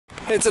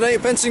Here today,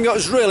 Pentagon got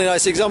us a really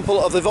nice example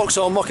of the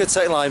Vauxhall Mokka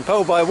tech line,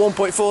 powered by a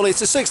 1.4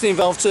 litre 16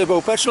 valve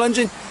turbo petrol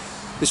engine.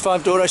 This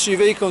 5-door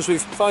SUV comes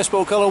with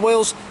 5-spoke alloy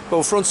wheels,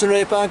 both front and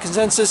rear parking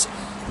sensors,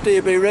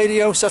 DAB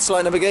radio,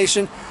 satellite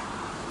navigation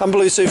and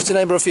Bluetooth to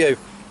name a few.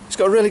 It's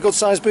got a really good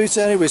sized boot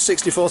area with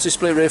 60/40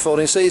 split rear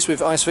folding seats with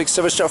ISOFIX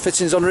 7-strap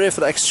fittings on the rear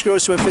for the extra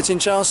security when fitting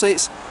child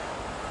seats,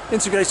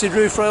 integrated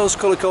roof rails,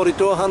 colour coded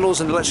door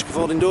handles and electric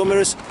folding door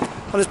mirrors,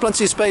 and there's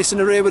plenty of space in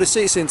the rear with the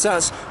seats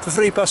intact for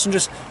 3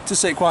 passengers to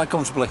sit quite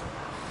comfortably.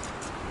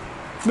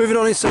 Moving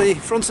on into the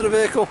front of the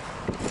vehicle,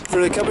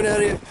 through the cabin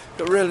area,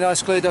 got a really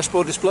nice clear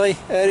dashboard display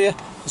area.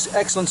 There's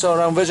excellent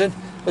all-round vision.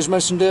 As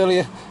mentioned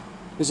earlier,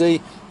 there's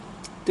a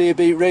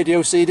DAB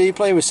radio CD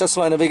player with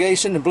satellite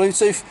navigation and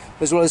Bluetooth,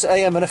 as well as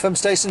AM and FM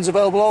stations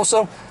available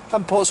also,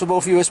 and ports for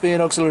both USB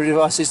and auxiliary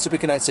devices to be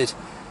connected.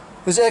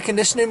 There's air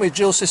conditioning with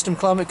dual system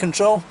climate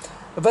control,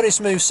 a very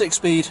smooth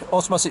 6-speed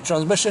automatic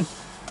transmission,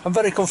 and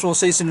very comfortable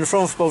seats in the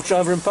front for both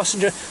driver and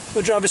passenger, with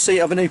the driver's seat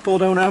having a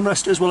pull-down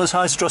armrest as well as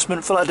height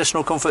adjustment for that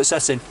additional comfort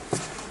setting.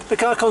 The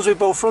car comes with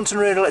both front and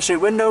rear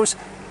electric windows,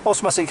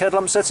 automatic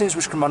headlamp settings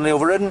which can be manually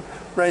overridden,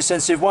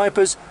 rain-sensitive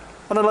wipers,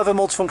 and a leather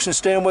multifunction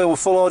steering wheel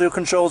with full audio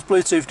controls,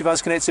 Bluetooth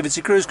device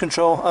connectivity, cruise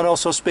control and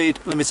also speed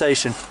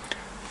limitation.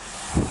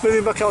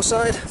 Moving back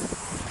outside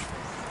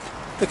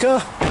the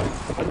car,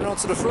 and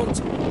onto the front,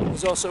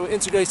 there's also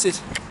integrated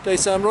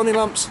daytime running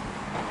lamps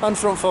and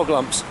front fog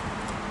lamps.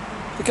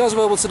 The car's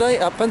available today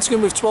at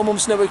Pentagon with 12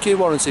 months network key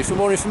warranty. For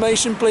more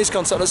information, please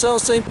contact the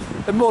sales team.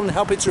 They're more than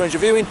happy to arrange a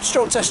viewing,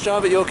 stroke test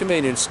drive at your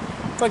convenience.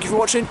 Thank you for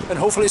watching and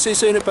hopefully see you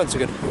soon at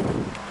Pentagon.